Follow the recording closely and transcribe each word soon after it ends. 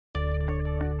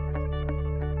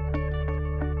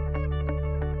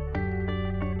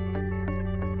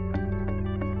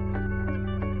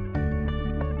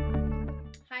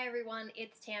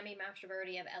it's Tammy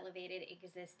Mastroberte of Elevated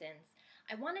Existence.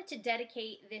 I wanted to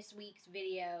dedicate this week's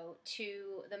video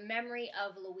to the memory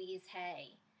of Louise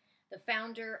Hay, the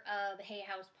founder of Hay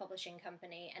House Publishing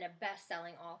Company and a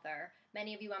best-selling author.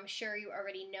 Many of you, I'm sure you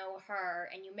already know her,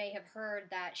 and you may have heard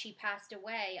that she passed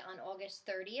away on August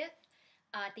 30th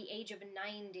at the age of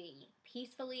 90,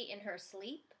 peacefully in her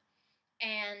sleep.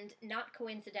 And not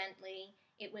coincidentally,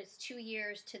 it was 2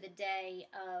 years to the day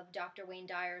of Dr. Wayne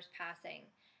Dyer's passing.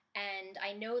 And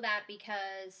I know that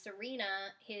because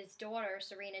Serena, his daughter,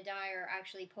 Serena Dyer,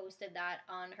 actually posted that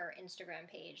on her Instagram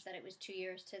page, that it was 2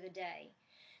 years to the day.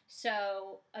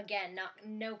 So, again,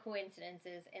 no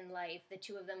coincidences in life. The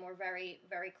two of them were very,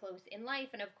 very close in life,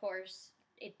 and of course,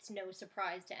 it's no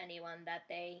surprise to anyone that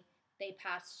they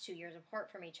passed 2 years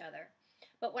apart from each other.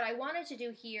 But what I wanted to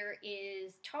do here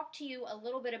is talk to you a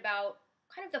little bit about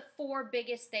kind of the 4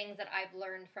 biggest things that I've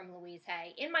learned from Louise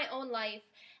Hay in my own life,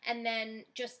 and then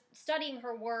just studying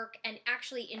her work and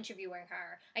actually interviewing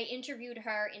her. I interviewed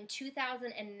her in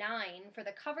 2009 for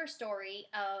the cover story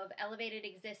of Elevated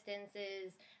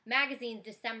Existence's magazine's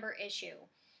December issue.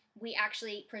 We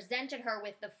actually presented her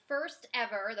with the first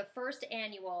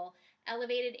annual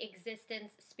Elevated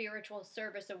Existence Spiritual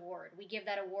Service Award. We give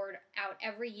that award out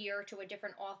every year to a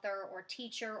different author or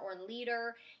teacher or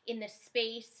leader in the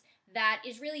space that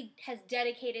has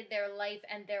dedicated their life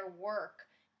and their work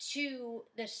to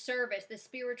the service, the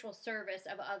spiritual service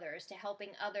of others, to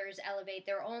helping others elevate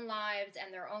their own lives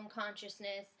and their own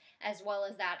consciousness, as well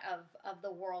as that of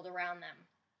the world around them.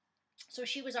 So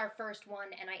she was our first one,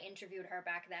 and I interviewed her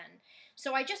back then.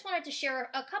 So I just wanted to share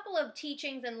a couple of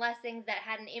teachings and lessons that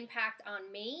had an impact on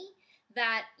me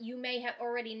that you may have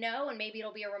already know, and maybe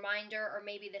it'll be a reminder, or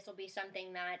maybe this will be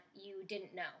something that you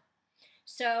didn't know.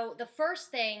 So the first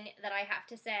thing that I have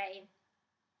to say,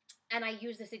 and I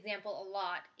use this example a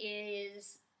lot,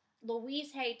 is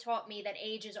Louise Hay taught me that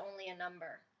age is only a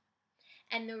number.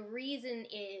 And the reason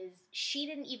is she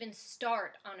didn't even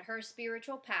start on her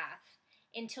spiritual path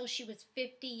until she was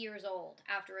 50 years old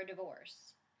after a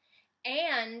divorce.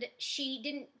 And she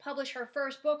didn't publish her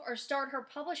first book or start her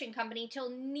publishing company till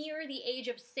near the age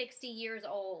of 60 years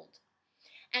old.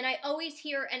 And I always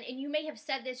hear, and you may have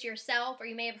said this yourself, or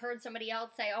you may have heard somebody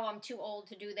else say, oh, I'm too old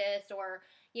to do this, or,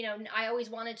 you know, I always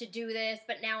wanted to do this,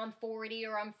 but now I'm 40,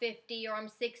 or I'm 50, or I'm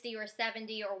 60, or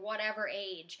 70, or whatever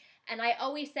age. And I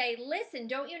always say, listen,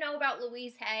 don't you know about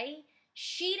Louise Hay?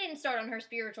 She didn't start on her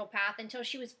spiritual path until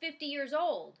she was 50 years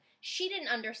old. She didn't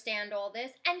understand all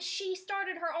this, and she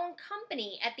started her own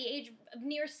company at the age of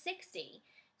near 60.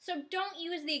 So don't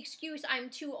use the excuse, I'm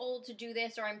too old to do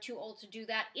this or I'm too old to do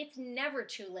that. It's never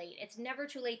too late. It's never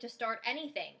too late to start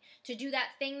anything, to do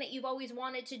that thing that you've always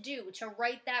wanted to do, to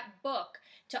write that book,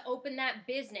 to open that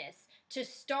business, to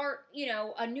start, you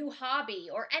know, a new hobby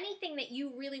or anything that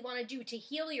you really want to do, to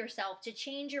heal yourself, to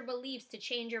change your beliefs, to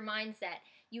change your mindset.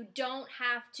 You don't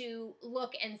have to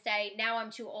look and say, now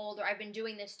I'm too old or I've been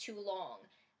doing this too long.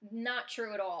 Not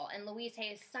true at all. And Louise Hay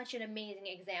is such an amazing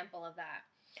example of that.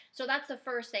 So that's the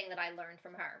first thing that I learned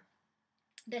from her.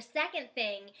 The second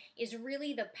thing is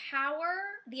really the power,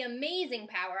 the amazing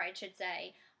power, I should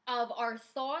say, of our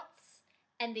thoughts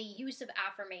and the use of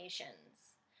affirmations.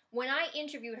 When I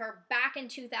interviewed her back in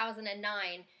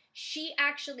 2009, she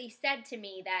actually said to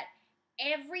me that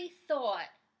every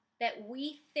thought that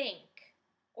we think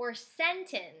or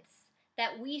sentence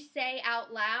that we say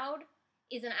out loud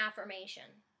is an affirmation.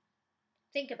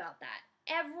 Think about that.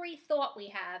 Every thought we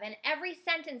have and every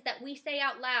sentence that we say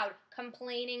out loud,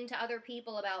 complaining to other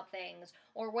people about things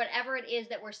or whatever it is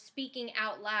that we're speaking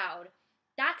out loud,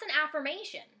 that's an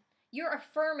affirmation. You're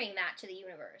affirming that to the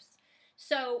universe.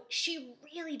 So she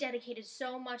really dedicated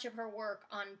so much of her work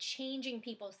on changing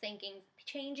people's thinking,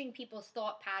 changing people's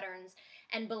thought patterns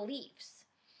and beliefs.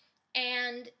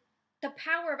 And the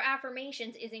power of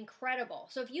affirmations is incredible.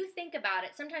 So if you think about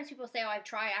it, sometimes people say, oh, I've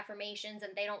tried affirmations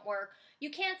and they don't work.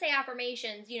 You can't say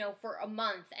affirmations, you know, for a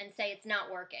month and say it's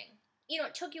not working. You know,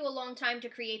 it took you a long time to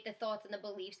create the thoughts and the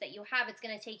beliefs that you have. It's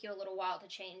going to take you a little while to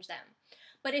change them.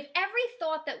 But if every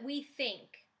thought that we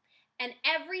think and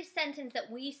every sentence that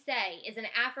we say is an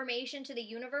affirmation to the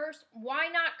universe, why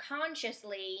not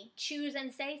consciously choose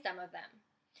and say some of them?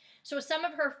 So some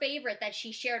of her favorite that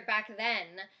she shared back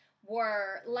then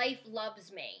were life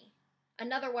loves me.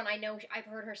 Another one I know I've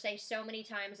heard her say so many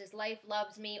times is life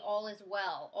loves me, all is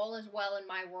well in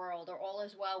my world, or all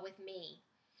is well with me.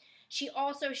 She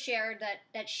also shared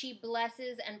that she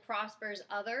blesses and prospers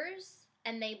others,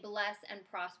 and they bless and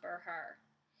prosper her.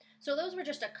 So those were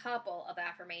just a couple of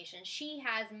affirmations. She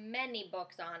has many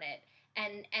books on it,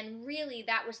 and really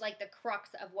that was like the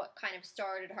crux of what kind of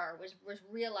started her, was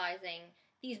realizing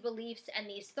these beliefs and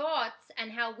these thoughts,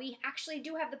 and how we actually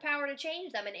do have the power to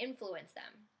change them and influence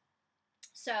them.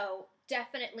 So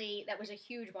definitely that was a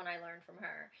huge one I learned from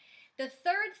her. The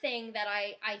third thing that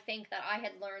I think that I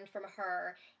had learned from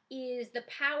her is the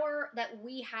power that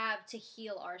we have to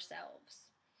heal ourselves.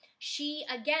 She,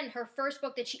 again, her first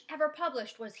book that she ever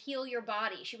published was Heal Your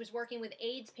Body. She was working with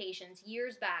AIDS patients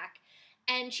years back,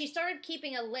 and she started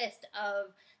keeping a list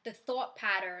of the thought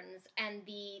patterns and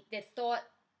the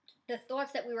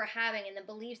thoughts that we were having and the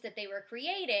beliefs that they were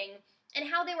creating, and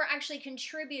how they were actually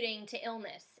contributing to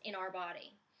illness in our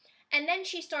body. And then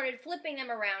she started flipping them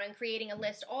around and creating a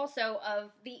list also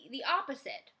of the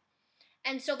opposite.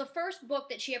 And so the first book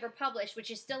that she ever published, which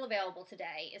is still available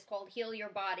today, is called Heal Your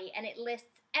Body, and it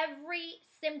lists every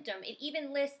symptom. It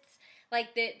even lists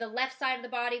like the left side of the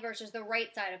body versus the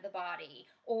right side of the body,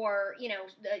 or, you know,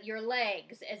 your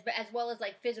legs, as well as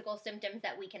like physical symptoms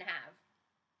that we can have.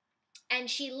 And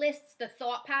she lists the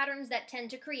thought patterns that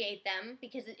tend to create them,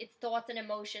 because it's thoughts and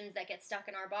emotions that get stuck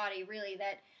in our body, really,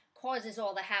 that causes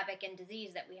all the havoc and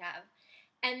disease that we have.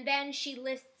 And then she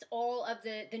lists all of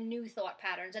the new thought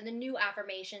patterns and the new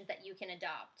affirmations that you can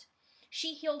adopt.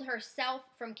 She healed herself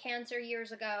from cancer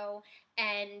years ago,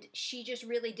 and she just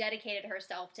really dedicated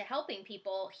herself to helping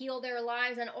people heal their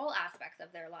lives and all aspects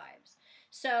of their lives.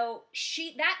 So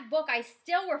that book, I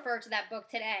still refer to that book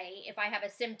today if I have a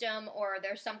symptom or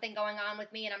there's something going on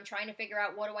with me and I'm trying to figure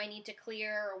out what do I need to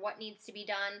clear or what needs to be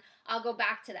done. I'll go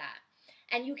back to that.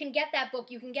 And you can get that book,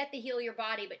 you can get the Heal Your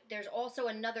Body, but there's also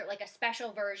another, like a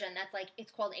special version that's like,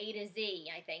 it's called A to Z,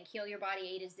 I think, Heal Your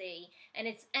Body A to Z. And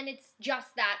it's just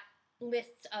that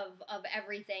lists of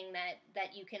everything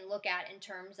that you can look at in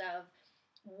terms of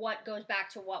what goes back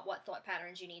to what thought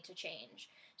patterns you need to change.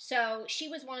 So she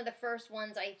was one of the first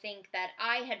ones, I think, that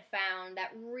I had found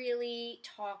that really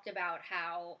talked about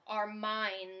how our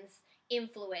minds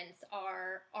influence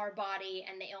our body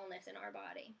and the illness in our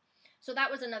body. So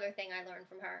that was another thing I learned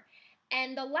from her.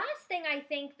 And the last thing I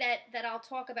think that I'll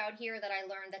talk about here that I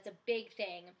learned that's a big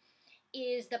thing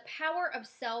is the power of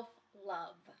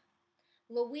self-love.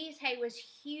 Louise Hay was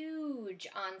huge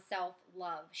on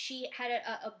self-love. She had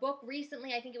a book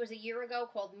recently, I think it was a year ago,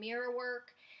 called Mirror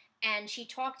Work, and she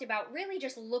talked about really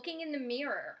just looking in the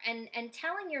mirror and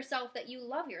telling yourself that you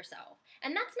love yourself.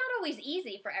 And that's not always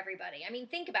easy for everybody. I mean,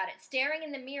 think about it. Staring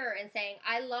in the mirror and saying,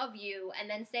 I love you, and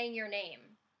then saying your name.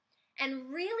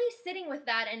 And really sitting with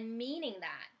that and meaning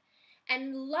that.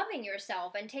 And loving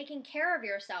yourself and taking care of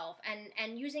yourself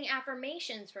and using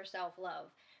affirmations for self-love.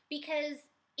 Because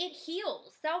it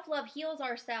heals. Self-love heals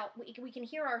ourselves. We can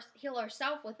heal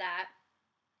ourselves with that.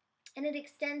 And it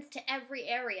extends to every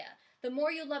area. The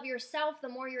more you love yourself, the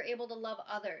more you're able to love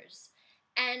others.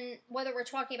 And whether we're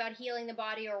talking about healing the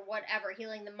body or whatever,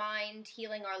 healing the mind,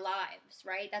 healing our lives,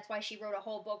 right? That's why she wrote a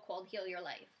whole book called Heal Your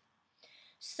Life.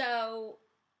 So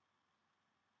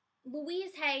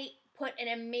Louise Hay put an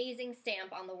amazing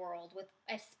stamp on the world, with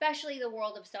especially the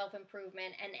world of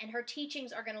self-improvement, and her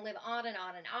teachings are going to live on and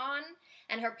on and on,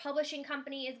 and her publishing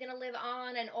company is going to live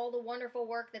on, and all the wonderful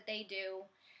work that they do.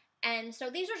 And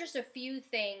so these are just a few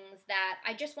things that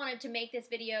I just wanted to make this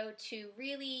video to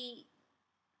really,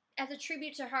 as a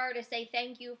tribute to her, to say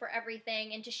thank you for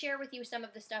everything, and to share with you some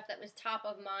of the stuff that was top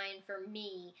of mind for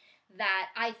me that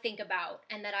I think about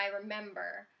and that I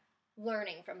remember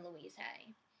learning from Louise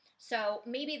Hay. So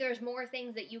maybe there's more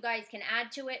things that you guys can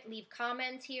add to it. Leave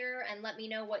comments here and let me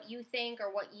know what you think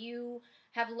or what you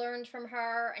have learned from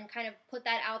her, and kind of put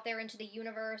that out there into the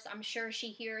universe. I'm sure she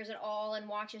hears it all and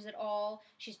watches it all.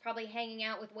 She's probably hanging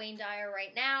out with Wayne Dyer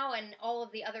right now and all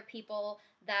of the other people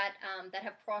that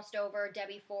have crossed over,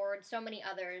 Debbie Ford, so many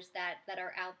others that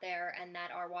are out there and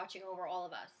that are watching over all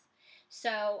of us.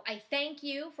 So I thank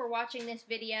you for watching this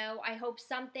video. I hope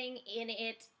something in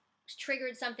it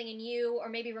triggered something in you, or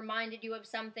maybe reminded you of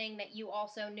something that you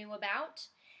also knew about.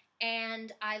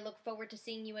 And I look forward to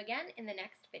seeing you again in the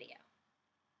next video.